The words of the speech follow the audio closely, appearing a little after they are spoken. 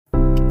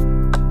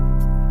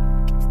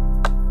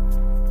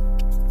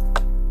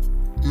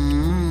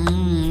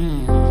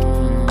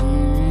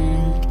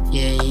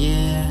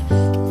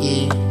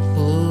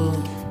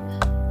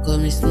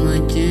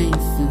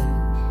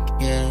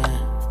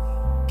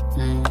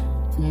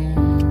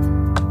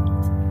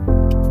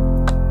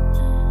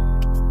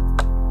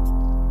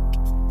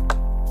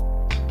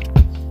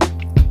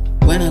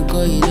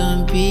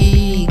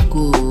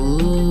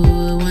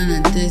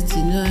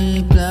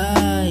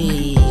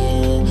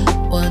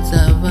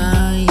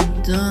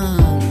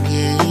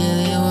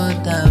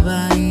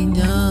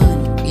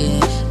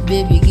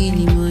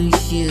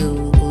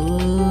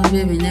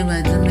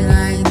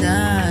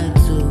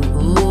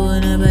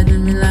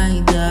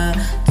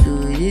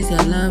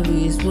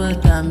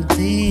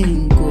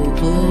think.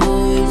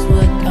 Oh, it's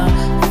what I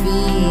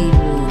feel.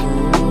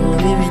 Oh,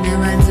 baby,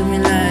 never do me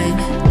like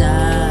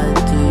that.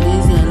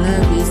 This your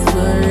love is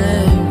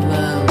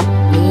forever.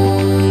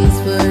 Oh, it's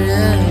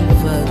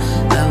forever.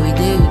 I will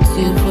stay with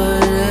you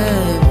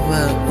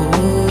forever.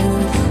 Oh,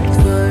 it's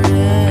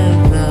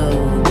forever.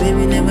 Oh,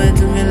 baby, never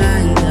do me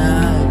like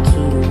that.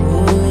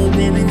 Oh,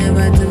 baby,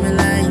 never do me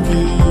like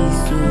this.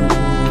 Oh,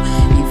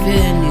 if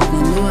any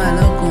could know I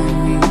look on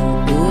me.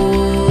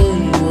 Oh,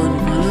 you want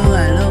to know I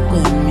look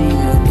on me.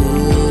 Oh,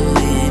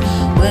 yeah.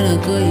 When I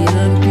call you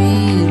on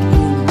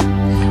people,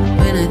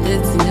 when I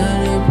text you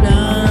don't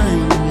reply.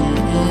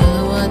 Yeah,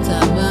 what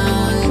have I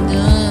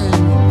done?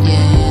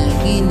 Yeah,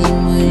 give me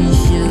my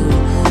show.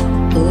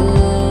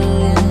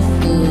 Oh,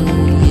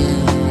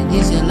 yeah.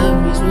 This your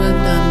love is what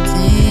I'm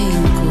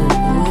thinking.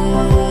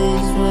 Oh,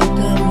 it's what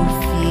I'm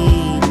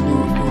feeling.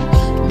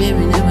 Oh,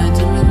 baby, never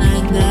do me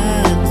like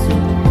that.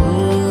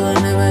 Oh,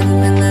 never do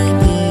me like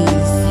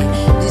this.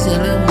 This your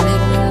love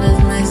make me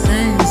lose my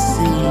sense.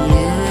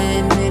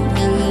 Yeah, make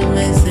me lose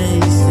my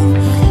sense.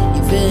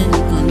 If any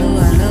can know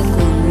I look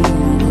on me.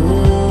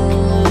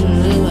 Oh,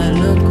 know I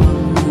look on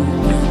me.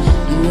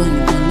 You want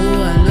to know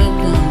I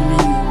look on me.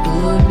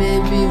 Oh,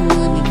 baby, you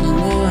want to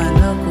know I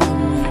look on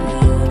me.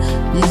 Oh,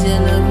 this your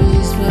love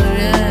is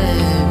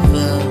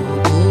forever.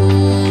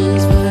 Oh,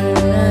 it's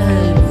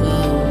forever.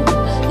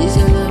 This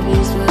your love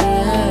is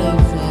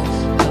forever.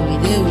 I will be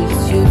there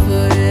with you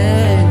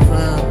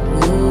forever.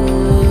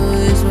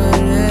 Oh, it's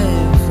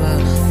forever.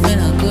 When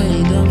I call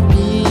you don't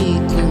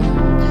pick up.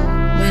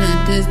 When I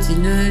text you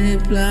no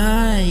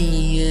reply.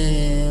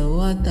 Yeah,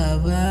 what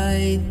have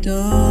I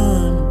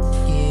done?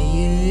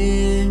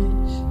 Yeah.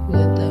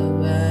 What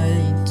have I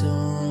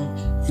done?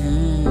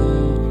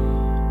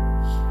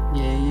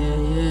 Yeah.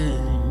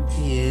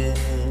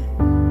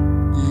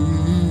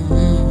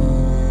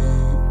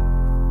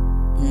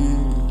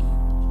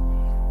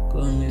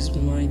 Come is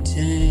my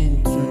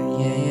gen2.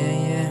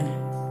 Yeah.